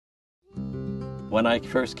When I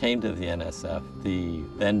first came to the NSF, the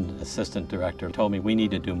then assistant director told me we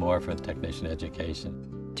need to do more for technician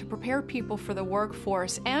education. To prepare people for the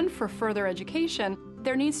workforce and for further education,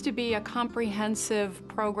 there needs to be a comprehensive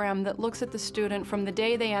program that looks at the student from the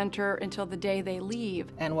day they enter until the day they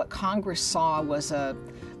leave. And what Congress saw was a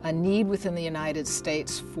need within the United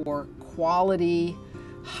States for quality,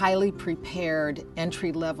 highly prepared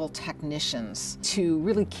entry-level technicians to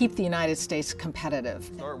really keep the United States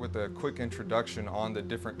competitive. Start with a quick introduction on the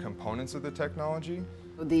different components of the technology.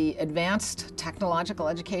 The Advanced Technological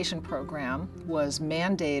Education Program was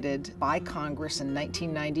mandated by Congress in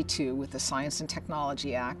 1992 with the Science and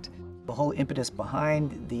Technology Act. The whole impetus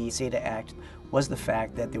behind the SATA Act was the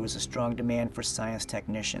fact that there was a strong demand for science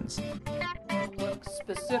technicians. Look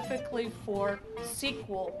specifically for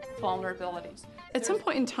SQL vulnerabilities. At some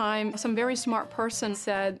point in time, some very smart person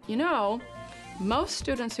said, you know, most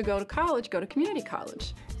students who go to college go to community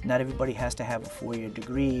college. Not everybody has to have a four-year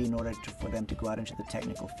degree in order for them to go out into the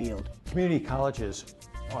technical field. Community colleges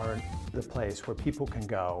are the place where people can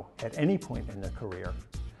go at any point in their career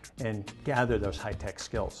and gather those high-tech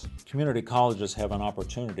skills. Community colleges have an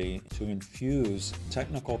opportunity to infuse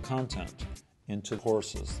technical content into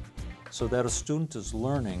courses so that a student is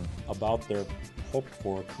learning about their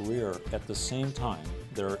hoped-for career at the same time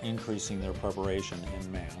they're increasing their preparation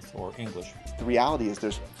in math or English. The reality is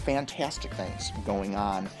there's fantastic things going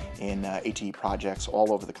on in ATE projects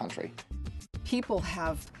all over the country. People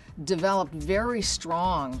have developed very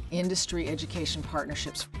strong industry education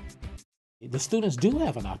partnerships. The students do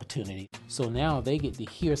have an opportunity, so now they get to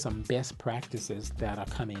hear some best practices that are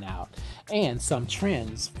coming out and some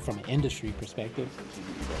trends from an industry perspective.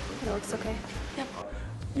 It looks okay. Yep.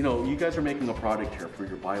 You know, you guys are making a product here for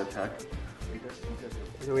your biotech.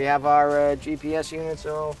 Do we have our GPS units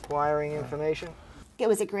all acquiring information? It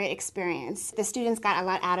was a great experience. The students got a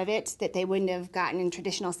lot out of it that they wouldn't have gotten in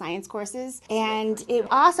traditional science courses. And it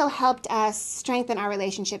also helped us strengthen our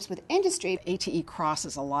relationships with industry. ATE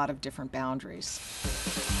crosses a lot of different boundaries.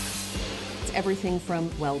 It's everything from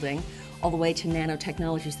welding all the way to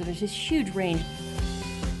nanotechnology, so there's this huge range.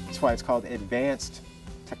 That's why it's called advanced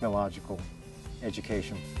technological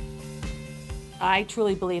education. I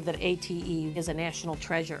truly believe that ATE is a national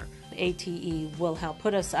treasure. ATE will help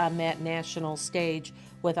put us on that national stage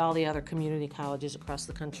with all the other community colleges across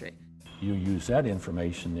the country. You use that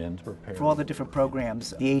information then to prepare. For all the different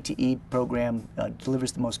programs, the ATE program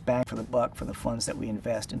delivers the most bang for the buck for the funds that we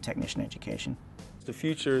invest in technician education. The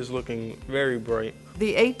future is looking very bright.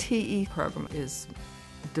 The ATE program is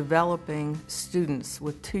developing students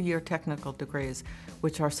with two-year technical degrees,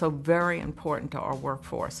 which are so very important to our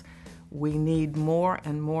workforce. We need more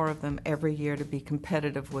and more of them every year to be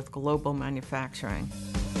competitive with global manufacturing.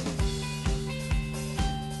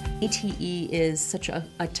 ATE is such a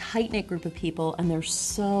tight-knit group of people, and they're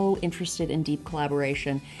so interested in deep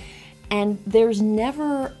collaboration. And there's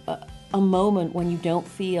never a moment when you don't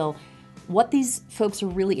feel what these folks are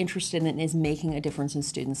really interested in is making a difference in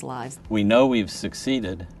students' lives. We know we've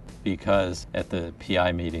succeeded because at the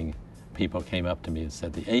PI meeting, people came up to me and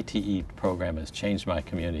said, the ATE program has changed my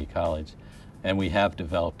community college, and we have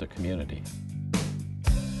developed a community.